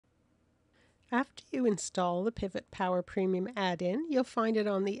After you install the PivotPower Premium add-in, you'll find it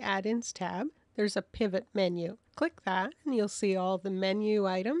on the Add-ins tab. There's a pivot menu. Click that and you'll see all the menu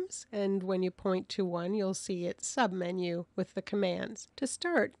items, and when you point to one, you'll see its sub-menu with the commands. To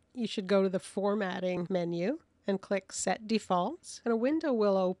start, you should go to the Formatting menu and click Set Defaults, and a window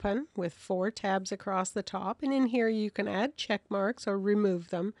will open with 4 tabs across the top, and in here you can add check marks or remove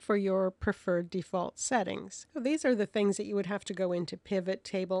them for your preferred default settings. So these are the things that you would have to go into Pivot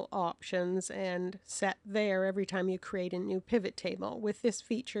Table Options and set there every time you create a new pivot table. With this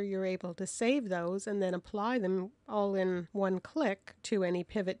feature, you're able to save those and then apply them all in one click to any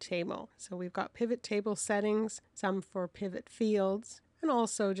pivot table. So we've got pivot table settings, some for pivot fields, and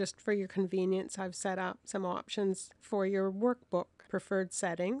also, just for your convenience, I've set up some options for your workbook preferred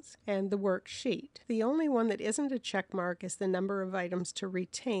settings and the worksheet. The only one that isn't a check mark is the number of items to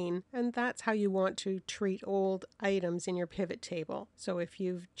retain, and that's how you want to treat old items in your pivot table. So if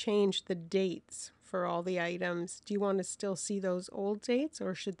you've changed the dates for all the items, do you want to still see those old dates,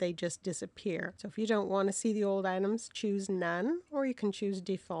 or should they just disappear? So if you don't want to see the old items, choose none, or you can choose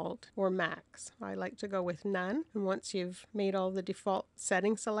default or max. I like to go with none, and once you've made all the default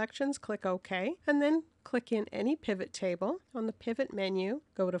setting selections, click OK, and then click in any pivot table. On the pivot menu,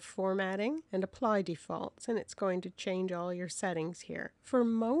 go to Formatting and Apply Defaults, and it's going to change all your settings here. For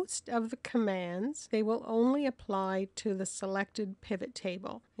most of the commands, they will only apply to the selected pivot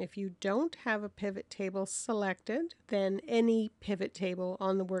table. If you don't have a pivot table selected, then any pivot table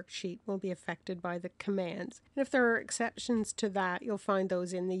on the worksheet will be affected by the commands. And if there are exceptions to that, you'll find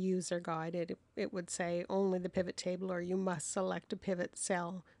those in the user guide. It would say only the pivot table, or you must select a pivot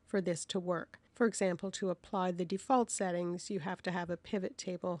cell for this to work. For example, to apply the default settings, you have to have a pivot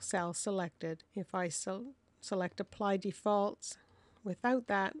table cell selected. If I select Apply Defaults, without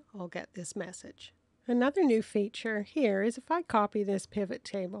that, I'll get this message. Another new feature here is if I copy this pivot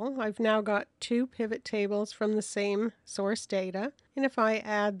table, I've now got 2 pivot tables from the same source data, and if I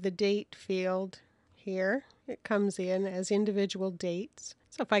add the date field here, it comes in as individual dates.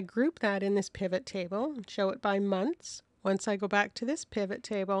 So if I group that in this pivot table and show it by months, once I go back to this pivot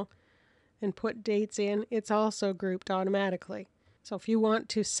table and put dates in, it's also grouped automatically. So if you want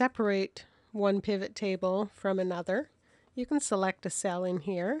to separate one pivot table from another, you can select a cell in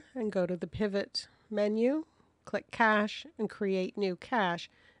here and go to the pivot menu, click Cache, and create new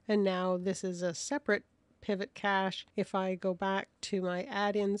cache. And now this is a separate pivot cache. If I go back to my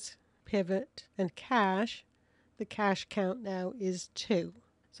add-ins, pivot, and cache, the cache count now is 2.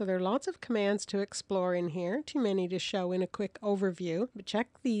 So there are lots of commands to explore in here, too many to show in a quick overview, but check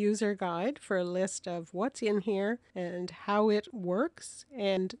the user guide for a list of what's in here and how it works,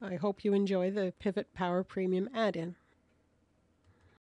 and I hope you enjoy the PivotPower Premium add-in.